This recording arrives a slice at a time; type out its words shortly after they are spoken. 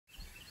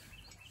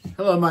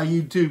Hello, my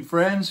YouTube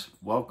friends.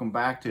 Welcome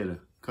back to the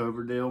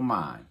Coverdale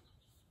Mine,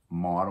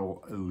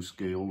 Model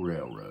O-Scale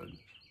Railroad.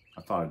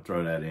 I thought I'd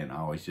throw that in. I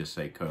always just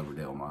say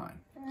Coverdale Mine.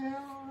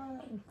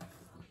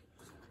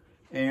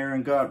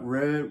 Erin got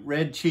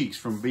red cheeks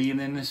from being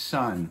in the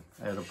sun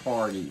at a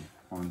party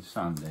on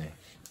Sunday.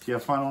 Did you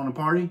have fun on the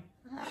party?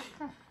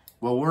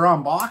 Well, we're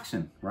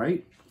unboxing,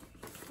 right?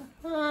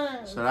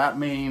 So that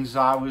means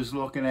I was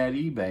looking at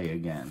eBay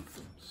again.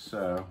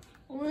 So.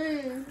 What,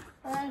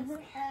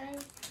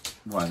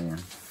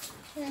 Erin?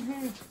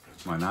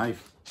 My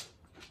knife.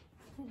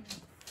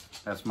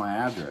 That's my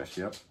address,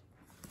 yep.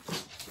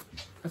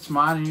 That's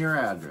mine and your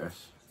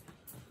address.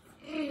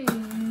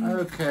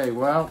 Okay,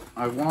 well,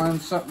 I won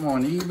something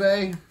on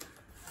eBay.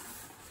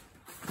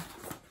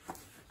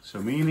 So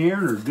me and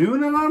Erin are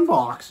doing an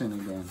unboxing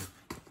again.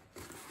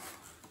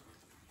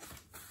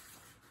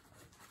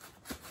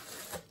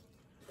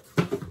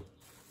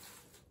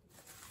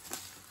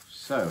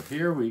 So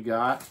here we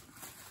got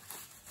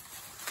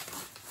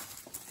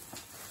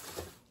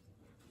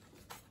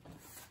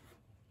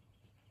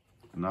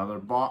another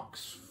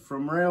box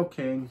from Rail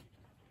King.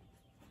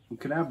 What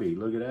can that be?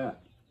 Look at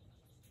that.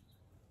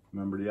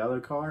 Remember the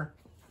other car?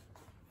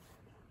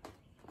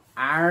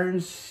 Iron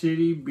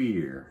City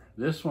Beer.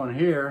 This one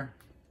here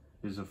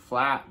is a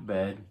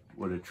flatbed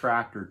with a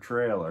tractor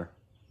trailer.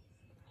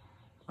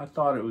 I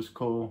thought it was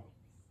cool,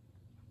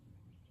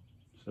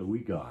 so we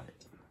got it.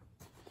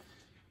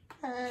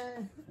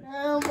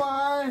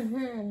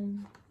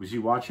 Was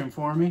you watching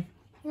for me?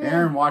 Yeah.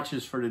 Erin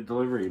watches for the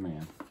delivery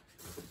man.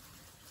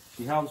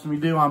 She helps me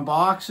do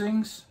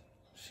unboxings.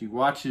 She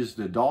watches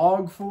the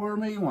dog for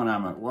me when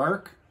I'm at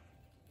work.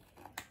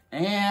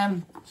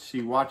 And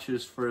she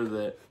watches for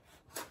the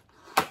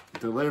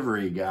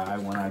delivery guy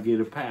when I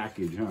get a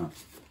package, huh?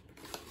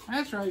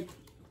 That's right.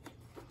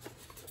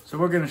 So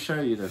we're going to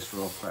show you this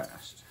real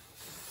fast.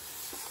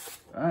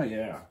 Oh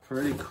yeah,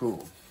 pretty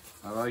cool.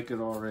 I like it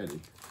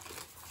already.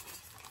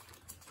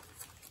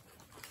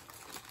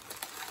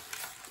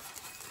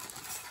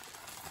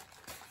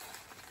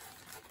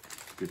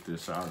 Get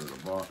this out of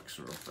the box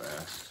real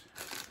fast.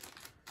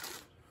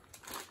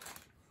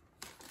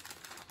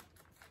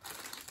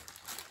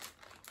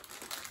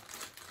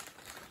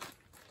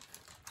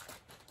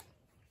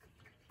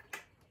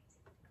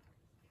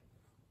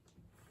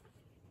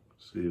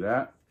 See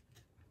that?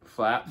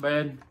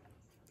 Flatbed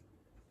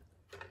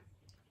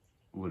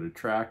with a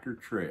tractor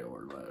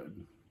trailer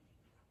load.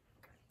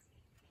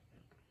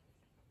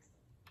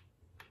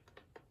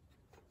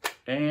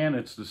 And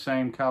it's the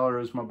same color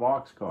as my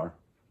box car.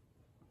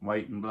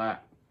 White and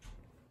black.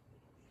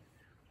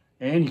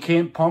 And you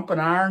can't pump an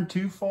iron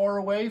too far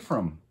away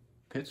from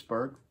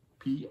Pittsburgh,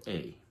 PA.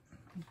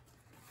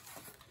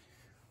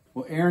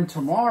 Well, Erin,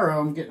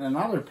 tomorrow I'm getting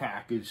another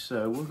package,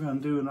 so we're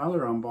going to do another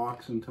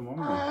unboxing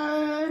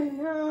tomorrow.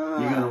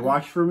 You going to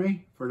watch for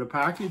me for the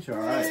package? All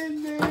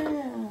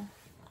right.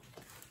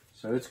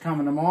 So it's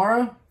coming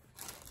tomorrow.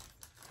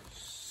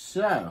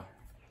 So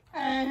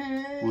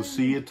we'll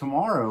see you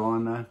tomorrow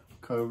on the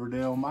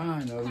Coverdale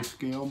Mine,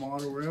 O-Scale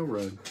Model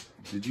Railroad.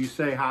 Did you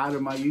say hi to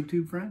my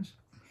YouTube friends?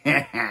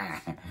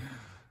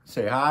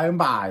 Say hi and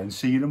bye and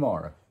see you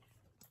tomorrow.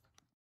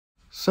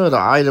 So the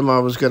item I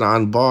was going to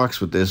unbox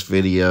with this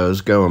video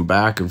is going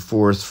back and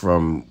forth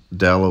from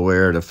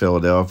Delaware to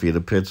Philadelphia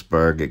to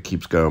Pittsburgh. It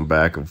keeps going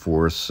back and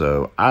forth,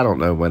 so I don't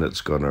know when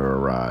it's going to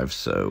arrive.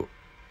 So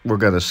we're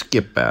going to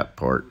skip that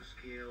part.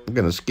 We're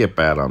going to skip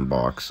that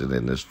unboxing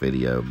in this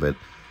video, but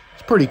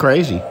it's pretty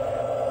crazy.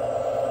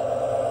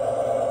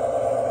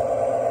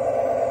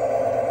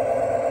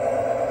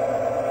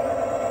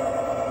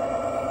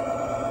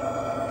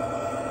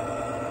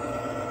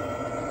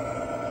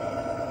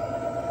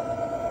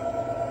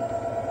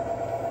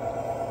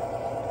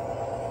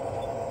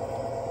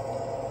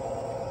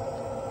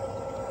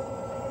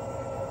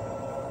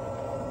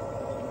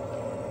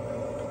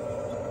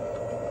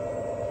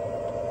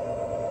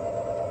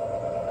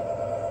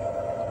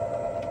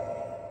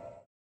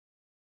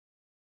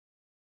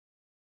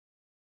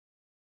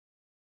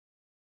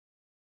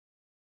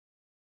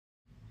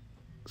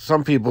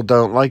 Some people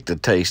don't like the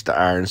taste of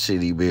Iron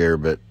City beer,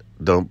 but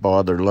don't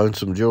bother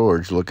Lonesome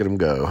George. Look at him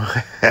go.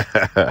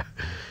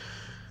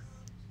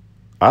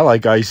 I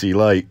like Icy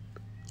Light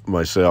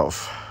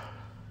myself.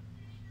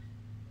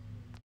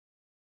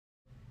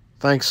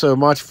 Thanks so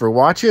much for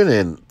watching,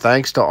 and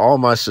thanks to all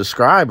my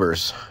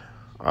subscribers.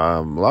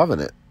 I'm loving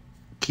it.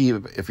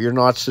 If you're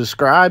not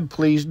subscribed,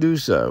 please do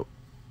so.